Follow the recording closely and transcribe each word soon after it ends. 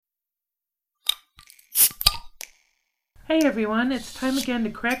Hey everyone, it's time again to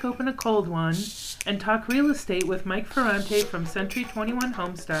crack open a cold one and talk real estate with Mike Ferrante from Century 21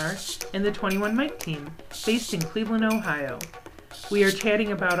 Homestar and the 21 Mike team, based in Cleveland, Ohio. We are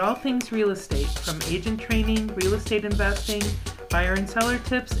chatting about all things real estate, from agent training, real estate investing, buyer and seller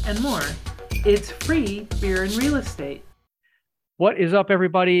tips, and more. It's free beer and real estate. What is up,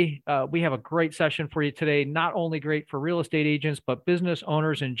 everybody? We have a great session for you today. Not only great for real estate agents, but business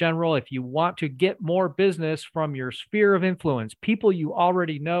owners in general. If you want to get more business from your sphere of influence, people you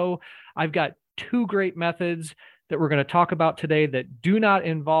already know, I've got two great methods that we're going to talk about today that do not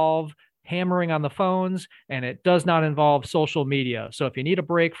involve hammering on the phones, and it does not involve social media. So if you need a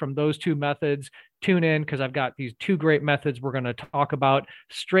break from those two methods, tune in because I've got these two great methods we're going to talk about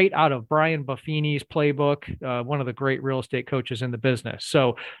straight out of Brian Buffini's playbook, one of the great real estate coaches in the business.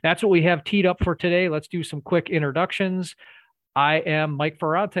 So that's what we have teed up for today. Let's do some quick introductions. I am Mike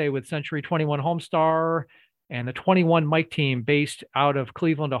Ferrante with Century 21 Homestar and the 21 Mike team based out of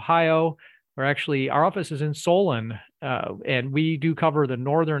Cleveland, Ohio. Our office is in Solon, and we do cover the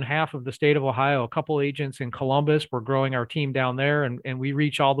northern half of the state of Ohio. A couple agents in Columbus. We're growing our team down there, and we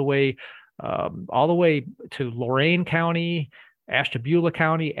reach all the way to Lorain County, Ashtabula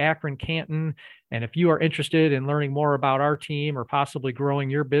County, Akron, Canton. And if you are interested in learning more about our team or possibly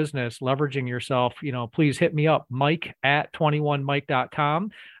growing your business, leveraging yourself, please hit me up, Mike at 21mike.com.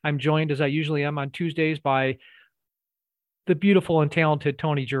 I'm joined, as I usually am on Tuesdays, by the beautiful and talented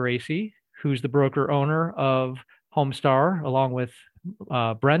Tony Geraci, who's the broker owner of Homestar, along with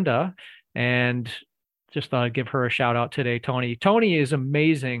Brenda. And just thought I'd give her a shout out today, Tony. Tony is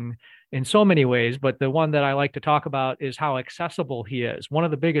amazing in so many ways, but the one that I like to talk about is how accessible he is. One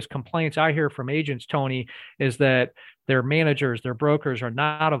of the biggest complaints I hear from agents, Tony, is that their managers, their brokers are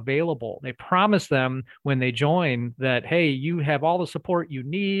not available. They promise them when they join that, hey, you have all the support you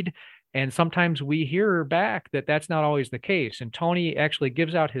need. And sometimes we hear back that that's not always the case. And Tony actually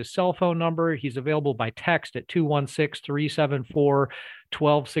gives out his cell phone number. He's available by text at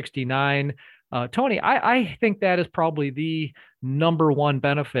 216-374-1269. Tony, I think that is probably the number one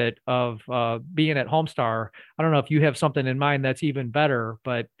benefit of being at Homestar. I don't know if you have something in mind that's even better,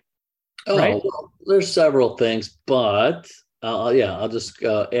 but right? Oh, well, there's several things, but yeah, I'll just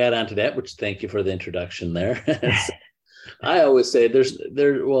add on to that, which thank you for the introduction there. I always say there's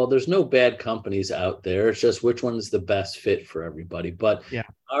no bad companies out there. It's just which one is the best fit for everybody. But Yeah.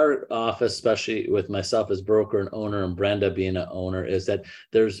 our office, especially with myself as broker and owner and Brenda being an owner, is that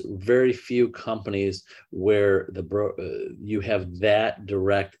there's very few companies where you have that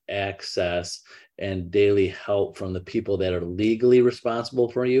direct access and daily help from the people that are legally responsible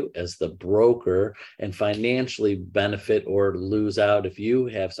for you as the broker and financially benefit or lose out if you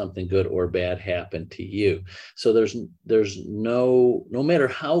have something good or bad happen to you. So there's no matter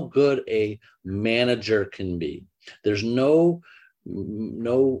how good a manager can be, there's no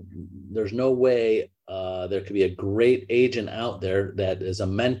way there could be a great agent out there that is a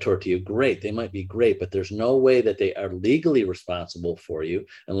mentor to you. Great, they might be great, but there's no way that they are legally responsible for you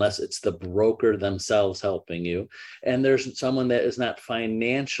unless it's the broker themselves helping you. And there's someone that is not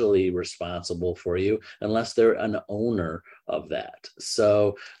financially responsible for you unless they're an owner of that.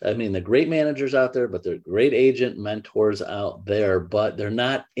 So, I mean, the great managers out there, but they're great agent mentors out there, but they're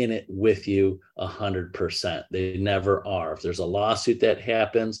not in it with you 100%. They never are. If there's a lawsuit that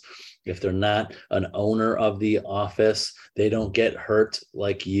happens, if they're not an owner of the office, they don't get hurt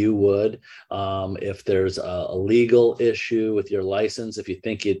like you would. If there's a legal issue with your license,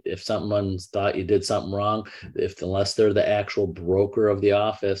 if someone's thought you did something wrong, unless they're the actual broker of the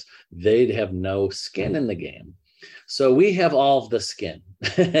office, they'd have no skin in the game. So we have all of the skin.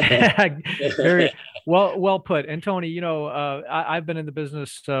 Very well put. And Tony, I've been in the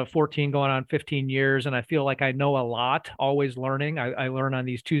business 14 going on 15 years, and I feel like I know a lot, always learning. I learn on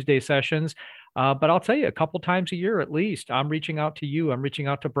these Tuesday sessions. But I'll tell you, a couple times a year at least, I'm reaching out to you. I'm reaching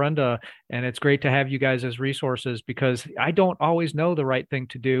out to Brenda, and it's great to have you guys as resources because I don't always know the right thing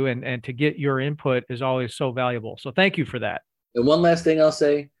to do, and to get your input is always so valuable. So thank you for that. And one last thing I'll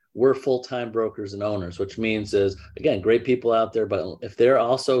say, we're full-time brokers and owners, which means is, again, great people out there, but if they're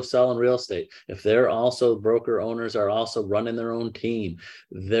also selling real estate, if they're also broker owners are also running their own team,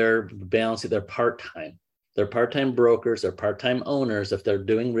 they're balancing, they're part-time. They're part-time brokers, they're part-time owners if they're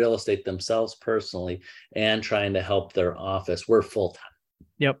doing real estate themselves personally and trying to help their office. We're full-time.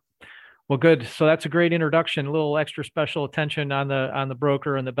 Yep. Well, good. So that's a great introduction. A little extra special attention on the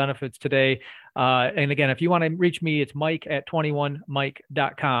broker and the benefits today. And again, if you want to reach me, it's Mike at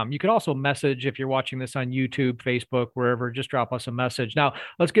 21mike.com. You could also message if you're watching this on YouTube, Facebook, wherever. Just drop us a message. Now,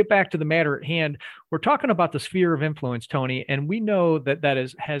 let's get back to the matter at hand. We're talking about the sphere of influence, Tony, and we know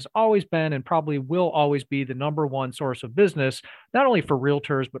that has always been and probably will always be the number one source of business, not only for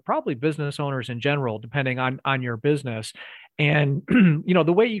realtors but probably business owners in general, depending on your business. And,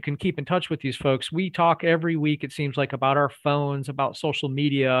 the way you can keep in touch with these folks, we talk every week, it seems like, about our phones, about social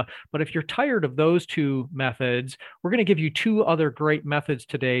media. But if you're tired of those two methods, we're going to give you two other great methods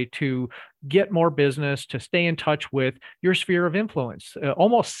today to get more business, to stay in touch with your sphere of influence.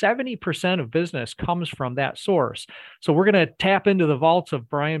 Almost 70% of business comes from that source. So we're going to tap into the vaults of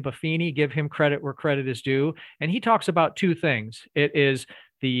Brian Buffini, give him credit where credit is due. And he talks about two things. It is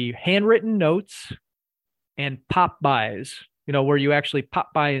the handwritten notes and pop buys, where you actually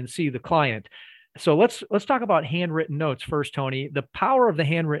pop by and see the client. So let's talk about handwritten notes first, Tony. The power of the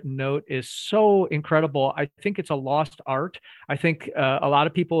handwritten note is so incredible. I think it's a lost art. I think a lot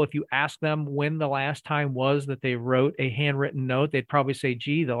of people, if you ask them when the last time was that they wrote a handwritten note, they'd probably say,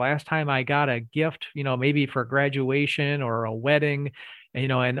 gee, the last time I got a gift, maybe for graduation or a wedding,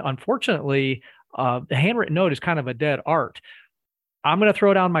 and unfortunately, the handwritten note is kind of a dead art. I'm going to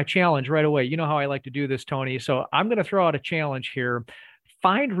throw down my challenge right away. You know how I like to do this, Tony. So I'm going to throw out a challenge here.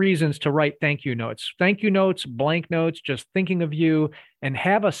 Find reasons to write thank you notes, blank notes, just thinking of you, and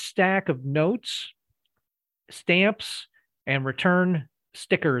have a stack of notes, stamps, and return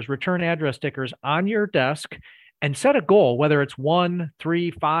address stickers on your desk, and set a goal, whether it's 1, 3,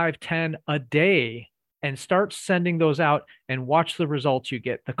 5, 10 a day, and start sending those out and watch the results you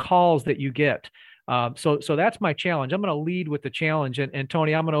get, the calls that you get. So that's my challenge. I'm going to lead with the challenge. And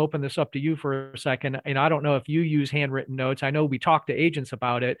Tony, I'm going to open this up to you for a second. And I don't know if you use handwritten notes. I know we talk to agents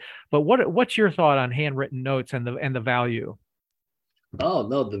about it, but what's your thought on handwritten notes and the value? Oh,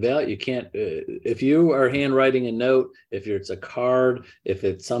 no, the value, you can't, if you are handwriting a note, if it's a card, if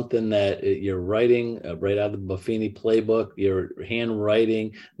it's something that you're writing right out of the Buffini playbook, you're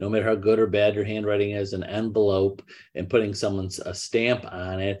handwriting, no matter how good or bad your handwriting is, an envelope and putting someone's a stamp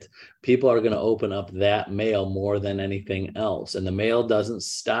on it, people are going to open up that mail more than anything else. And the mail doesn't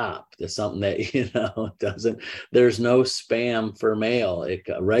stop. There's something that, there's no spam for mail,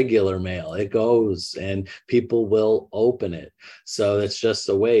 regular mail, it goes and people will open it. So it's just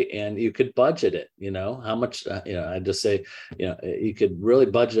a way, and you could budget it, how much, I just say, you could really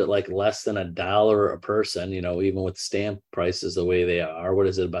budget it like less than $1 a person, even with stamp prices the way they are. What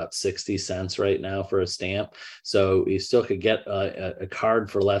is it, about 60 cents right now for a stamp? So you still could get a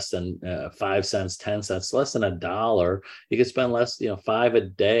card for less than 5 cents, 10 cents, less than $1. You could spend less, $5 a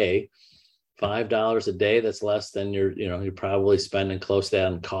day. $5 a day, that's less than you're probably spending close to that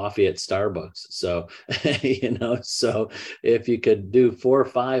on coffee at Starbucks. So so if you could do 4 or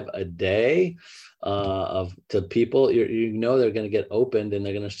 5 a day to people, they're going to get opened and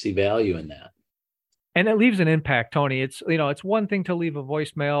they're going to see value in that. And it leaves an impact, Tony. It's one thing to leave a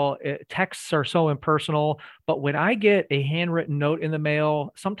voicemail. Texts are so impersonal, but when I get a handwritten note in the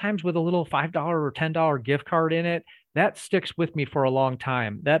mail, sometimes with a little $5 or $10 gift card in it, that sticks with me for a long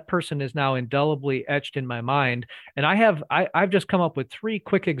time. That person is now indelibly etched in my mind. And I've just come up with 3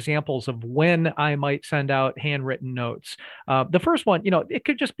 quick examples of when I might send out handwritten notes. The first one, it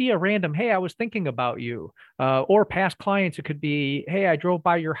could just be a random, hey, I was thinking about you. Or past clients, it could be, hey, I drove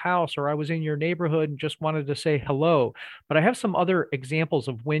by your house, or I was in your neighborhood and just wanted to say hello. But I have some other examples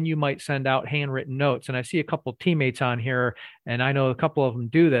of when you might send out handwritten notes. And I see a couple of teammates on here, and I know a couple of them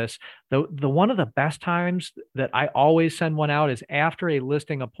do this. The one of the best times that I always send one out is after a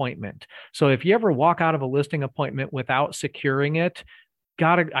listing appointment. So if you ever walk out of a listing appointment without securing it,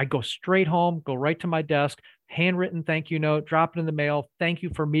 I go straight home, go right to my desk, handwritten thank you note, drop it in the mail. Thank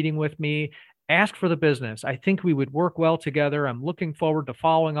you for meeting with me. Ask for the business. I think we would work well together. I'm looking forward to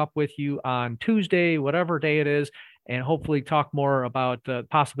following up with you on Tuesday, whatever day it is, and hopefully talk more about the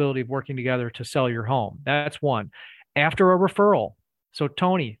possibility of working together to sell your home. That's one. After a referral. So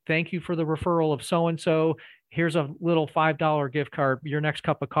Tony, thank you for the referral of so-and-so. Here's a little $5 gift card. Your next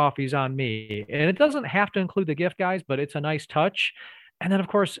cup of coffee is on me. And it doesn't have to include the gift, guys, but it's a nice touch. And then, of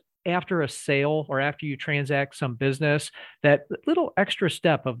course, after a sale or after you transact some business, that little extra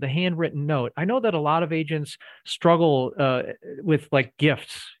step of the handwritten note. I know that a lot of agents struggle with like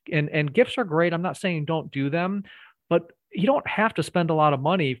gifts, and gifts are great. I'm not saying don't do them, but you don't have to spend a lot of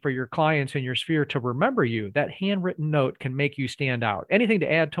money for your clients in your sphere to remember you. That handwritten note can make you stand out. Anything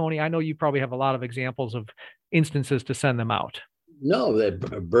to add, Tony? I know you probably have a lot of examples of instances to send them out. No,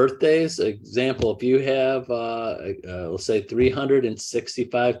 birthdays, example, if you have, let's say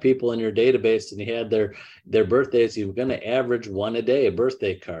 365 people in your database and you had their birthdays, you're going to average one a day, a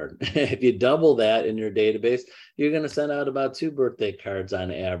birthday card. If you double that in your database, you're going to send out about 2 birthday cards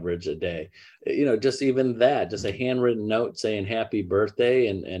on average a day. Just even that, just a handwritten note saying happy birthday.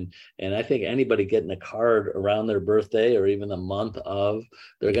 And I think anybody getting a card around their birthday or even the month of,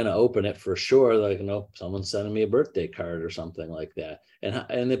 they're going to open it for sure. Like, someone's sending me a birthday card or something like that.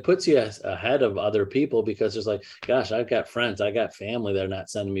 And it puts you ahead of other people, because it's like, gosh, I've got friends, I got family that are not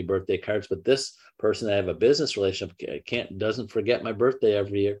sending me birthday cards, but this person that I have a business relationship doesn't forget my birthday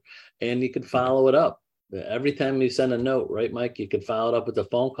every year. And you can follow it up. Every time you send a note, right, Mike, you could follow it up with a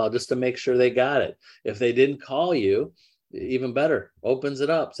phone call just to make sure they got it. If they didn't call you, even better, opens it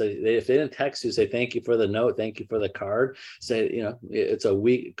up. So if they didn't text you, say thank you for the note, thank you for the card, say, it's a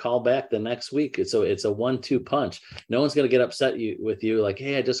week, call back the next week. It's a 1-2 punch. No one's going to get upset with you like,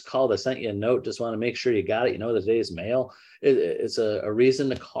 hey, I just called, I sent you a note, just want to make sure you got it, the day's mail. It's a reason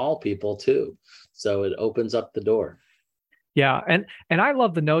to call people too. So it opens up the door. Yeah. And I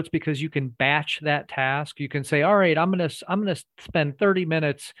love the notes because you can batch that task. You can say, all right, I'm going to spend 30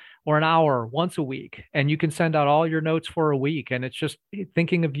 minutes or an hour once a week, and you can send out all your notes for a week. And it's just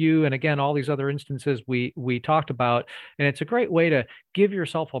thinking of you. And again, all these other instances we talked about, and it's a great way to give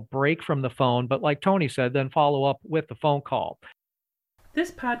yourself a break from the phone. But like Tony said, then follow up with the phone call.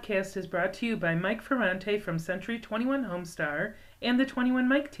 This podcast is brought to you by Mike Ferrante from Century 21 Homestar and the 21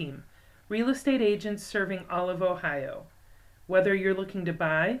 Mike team, real estate agents serving all of Ohio. Whether you're looking to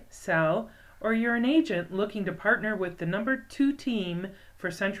buy, sell, or you're an agent looking to partner with the number 2 team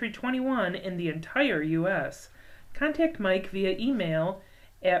for Century 21 in the entire U.S., contact Mike via email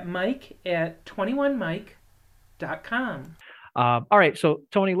at mike@21mike.com. All right, so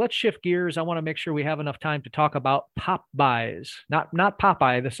Tony, let's shift gears. I want to make sure we have enough time to talk about pop buys, not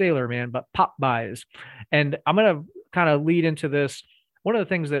Popeye the Sailor Man, but pop buys. And I'm going to kind of lead into this. One of the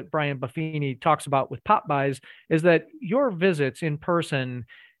things that Brian Buffini talks about with pop buys is that your visits in person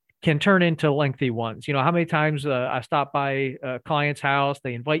can turn into lengthy ones. How many times I stop by a client's house,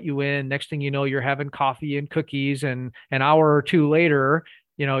 they invite you in, next thing you know, you're having coffee and cookies, and an hour or two later,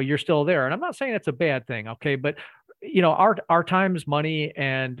 you're still there. And I'm not saying it's a bad thing, okay, but our time is money,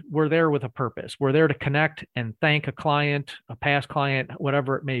 and we're there with a purpose. We're there to connect and thank a client, a past client,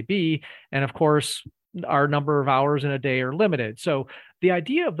 whatever it may be. And of course, our number of hours in a day are limited. So the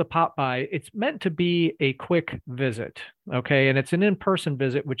idea of the pop by, it's meant to be a quick visit, okay? And it's an in-person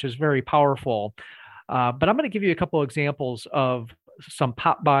visit, which is very powerful. But I'm going to give you a couple of examples of some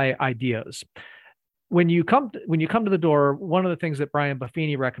pop by ideas. When you come to the door, one of the things that Brian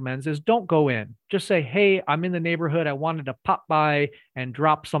Buffini recommends is don't go in. Just say, hey, I'm in the neighborhood. I wanted to pop by and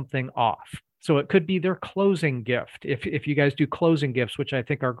drop something off. So it could be their closing gift. If you guys do closing gifts, which I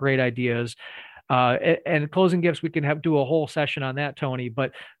think are great ideas. And closing gifts, we can do a whole session on that, Tony,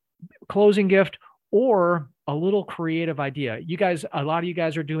 but closing gift or a little creative idea. A lot of you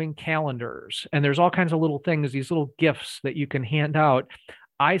guys are doing calendars, and there's all kinds of little things, these little gifts that you can hand out.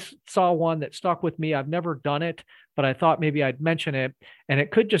 I saw one that stuck with me. I've never done it, but I thought maybe I'd mention it. And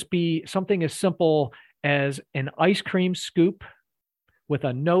it could just be something as simple as an ice cream scoop with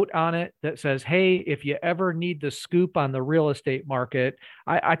a note on it that says, hey, if you ever need the scoop on the real estate market.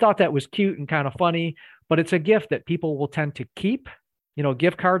 I thought that was cute and kind of funny, but it's a gift that people will tend to keep.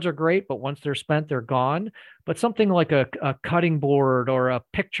 Gift cards are great, but once they're spent, they're gone. But something like a cutting board or a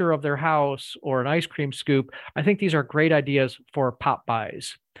picture of their house or an ice cream scoop, I think these are great ideas for pop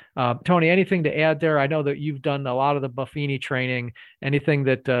buys. Tony, anything to add there? I know that you've done a lot of the Buffini training. Anything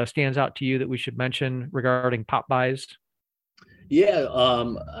that stands out to you that we should mention regarding pop buys? Yeah,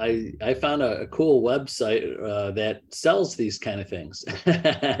 I found a cool website that sells these kind of things.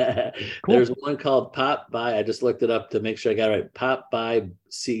 Cool. There's one called Pop By. I just looked it up to make sure I got it right. Pop By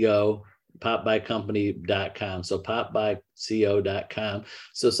CO, popbycompany.com. So popbyco.com.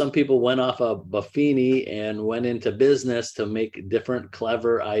 So some people went off of Buffini and went into business to make different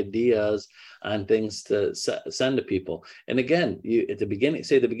clever ideas on things to send to people. And again, at the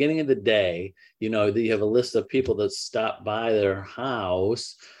beginning of the day, you have a list of people that stop by their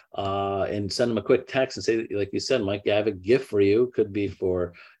house and send them a quick text and say, like you said, Mike, I have a gift for you. Could be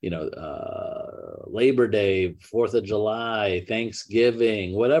for, Labor Day, 4th of July,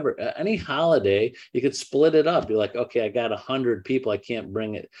 Thanksgiving, whatever, any holiday. You could split it up. You're like, okay, I got 100 people. I can't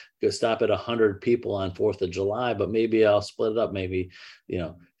go stop at 100 people on 4th of July, but maybe I'll split it up. Maybe,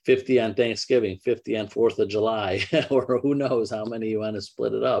 50 on Thanksgiving, 50 on 4th of July, or who knows how many you want to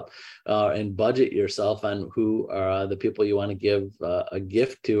split it up, and budget yourself on who are the people you want to give a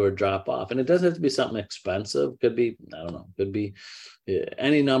gift to or drop off. And it doesn't have to be something expensive. Could be, I don't know, could be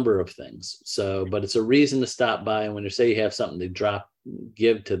any number of things. So, but it's a reason to stop by. And when you say you have something to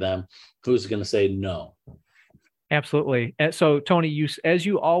give to them, who's going to say no? Absolutely. And so, Tony, you, as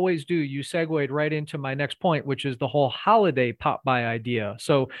you always do, you segued right into my next point, which is the whole holiday pop by idea.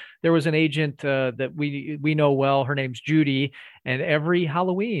 So there was an agent that we know well. Her name's Judy, and every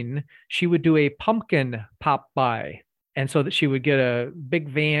Halloween she would do a pumpkin pop by. And so that she would get a big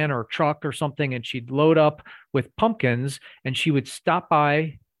van or truck or something, and she'd load up with pumpkins, and she would stop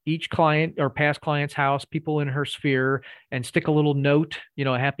by each client or past client's house, people in her sphere, and stick a little note,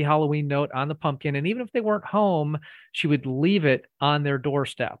 a happy Halloween note on the pumpkin. And even if they weren't home, she would leave it on their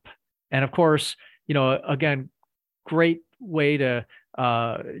doorstep. And of course, again, great way to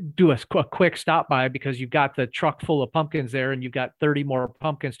do a quick stop by, because you've got the truck full of pumpkins there and you've got 30 more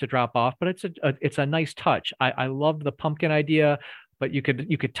pumpkins to drop off. But it's a nice touch. I love the pumpkin idea. But you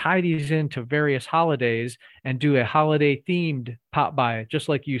could tie these into various holidays and do a holiday themed pop by, just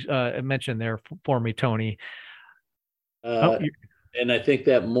like you mentioned there for me, Tony. And I think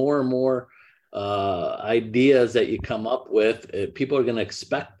that more and more ideas that you come up with, people are going to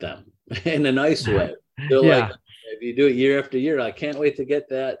expect them in a nice way. They're like, if you do it year after year, I can't wait to get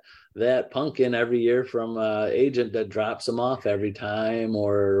that pumpkin every year from agent that drops them off every time,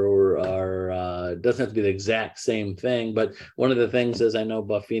 or it doesn't have to be the exact same thing. But one of the things is, I know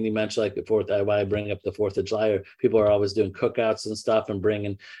Buffini mentioned, like the why I bring up the 4th of July, or people are always doing cookouts and stuff and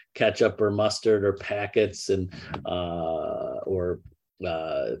bringing ketchup or mustard or packets and or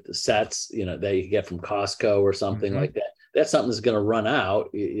sets, that you get from Costco or something like that. That's something that's going to run out.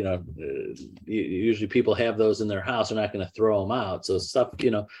 Usually people have those in their house. They're not going to throw them out. So stuff,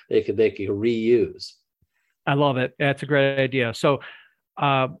 they could reuse. I love it. That's a great idea. So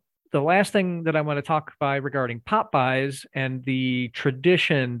the last thing that I want to talk about regarding pop buys and the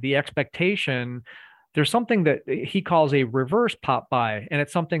tradition, the expectation, there's something that he calls a reverse pop by, and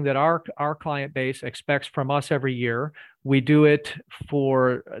it's something that our client base expects from us every year. We do it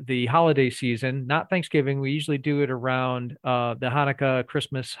for the holiday season, not Thanksgiving. We usually do it around the Hanukkah,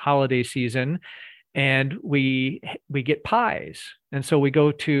 Christmas holiday season, and we get pies. And so we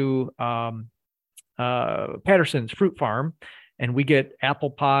go to Patterson's Fruit Farm, and we get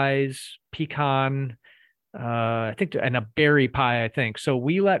apple pies, pecan, I think, and a berry pie, I think. So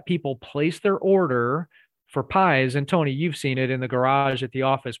we let people place their order for pies. And Tony, you've seen it in the garage at the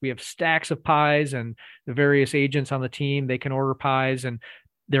office. We have stacks of pies, and the various agents on the team, they can order pies, and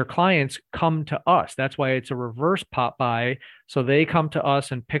their clients come to us. That's why it's a reverse pop by. So they come to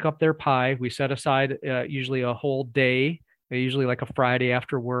us and pick up their pie. We set aside usually a whole day, usually like a Friday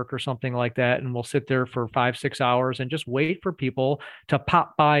after work or something like that. And we'll sit there for 5-6 hours and just wait for people to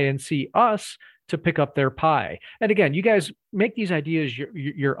pop by and see us to pick up their pie. And again, you guys make these ideas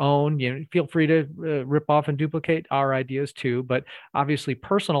your own. Feel free to rip off and duplicate our ideas too, but obviously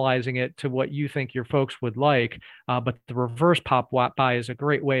personalizing it to what you think your folks would like. But the reverse pop by is a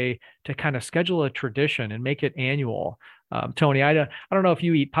great way to kind of schedule a tradition and make it annual. Tony, I don't know if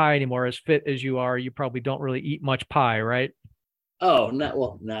you eat pie anymore. As fit as you are, you probably don't really eat much pie, right? Oh, not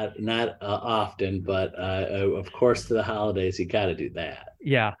often, but of course, to the holidays, you got to do that.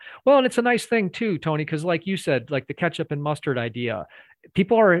 Yeah. Well, and it's a nice thing too, Tony, because like you said, like the ketchup and mustard idea,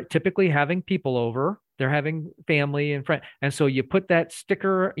 people are typically having people over. They're having family and friends. And so you put that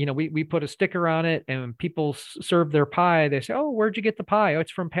sticker, we put a sticker on it, and when people serve their pie, they say, "Oh, where'd you get the pie?" "Oh,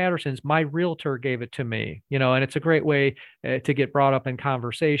 it's from Patterson's. My realtor gave it to me," and it's a great way to get brought up in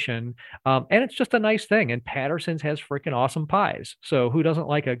conversation. And it's just a nice thing. And Patterson's has freaking awesome pies. So who doesn't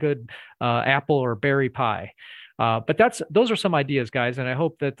like a good apple or berry pie? But those are some ideas, guys, and I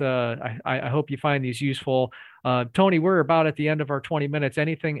hope that I hope you find these useful. Tony, we're about at the end of our 20 minutes.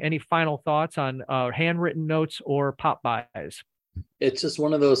 Any final thoughts on handwritten notes or pop buys? It's just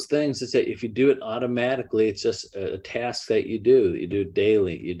one of those things. Is that if you do it automatically, it's just a task that you do. You do it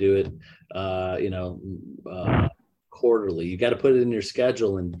daily. You do it, quarterly. You got to put it in your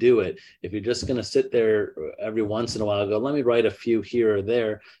schedule and do it. If you're just going to sit there every once in a while, go, let me write a few here or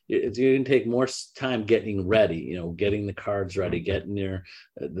there. You're going to take more time getting ready, getting the cards ready, getting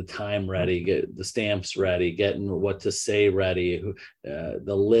the time ready, get the stamps ready, getting what to say ready,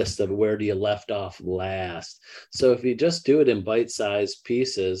 the list of where do you left off last. So if you just do it in bite-sized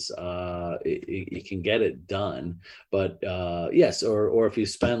pieces, you can get it done. But yes, or if you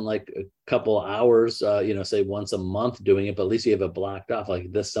spend like a couple hours, say once a month doing it, but at least you have it blocked off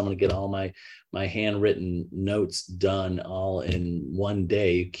like this. I'm going to get all my handwritten notes done all in one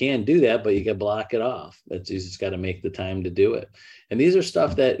day. You can do that, but you can block it off. You just got to make the time to do it. And these are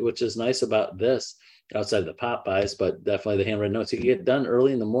stuff which is nice about this, outside the Popeyes, but definitely the handwritten notes, you can get done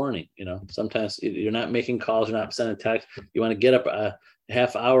early in the morning. Sometimes you're not making calls, you're not sending text. You want to get up a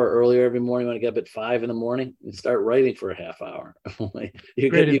half hour earlier every morning. You want to get up at 5 a.m. and start writing for a half hour.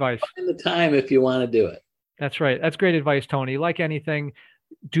 Great advice. Find the time if you want to do it. That's right. That's great advice, Tony. Like anything,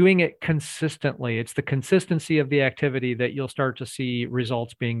 doing it consistently. It's the consistency of the activity that you'll start to see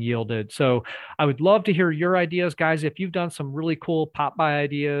results being yielded. So I would love to hear your ideas, guys. If you've done some really cool pop-by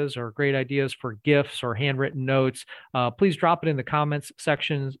ideas or great ideas for gifts or handwritten notes, please drop it in the comments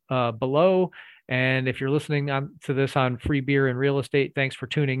sections below. And if you're listening to this on Free Beer and Real Estate, thanks for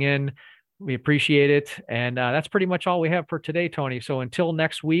tuning in. We appreciate it. And that's pretty much all we have for today, Tony. So until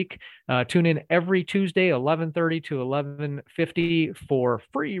next week, tune in every Tuesday, 11:30 to 11:50 for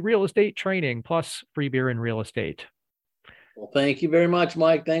free real estate training plus free beer and real estate. Well, thank you very much,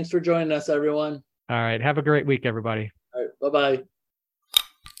 Mike. Thanks for joining us, everyone. All right. Have a great week, everybody. All right. Bye-bye.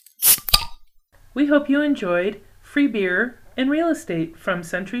 We hope you enjoyed Free Beer and Real Estate from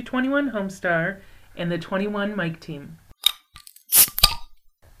Century 21 Homestar and the 21 Mike team.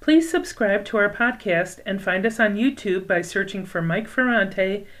 Please subscribe to our podcast and find us on YouTube by searching for Mike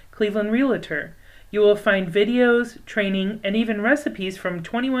Ferrante, Cleveland Realtor. You will find videos, training, and even recipes from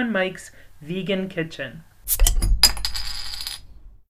 21 Mike's Vegan Kitchen.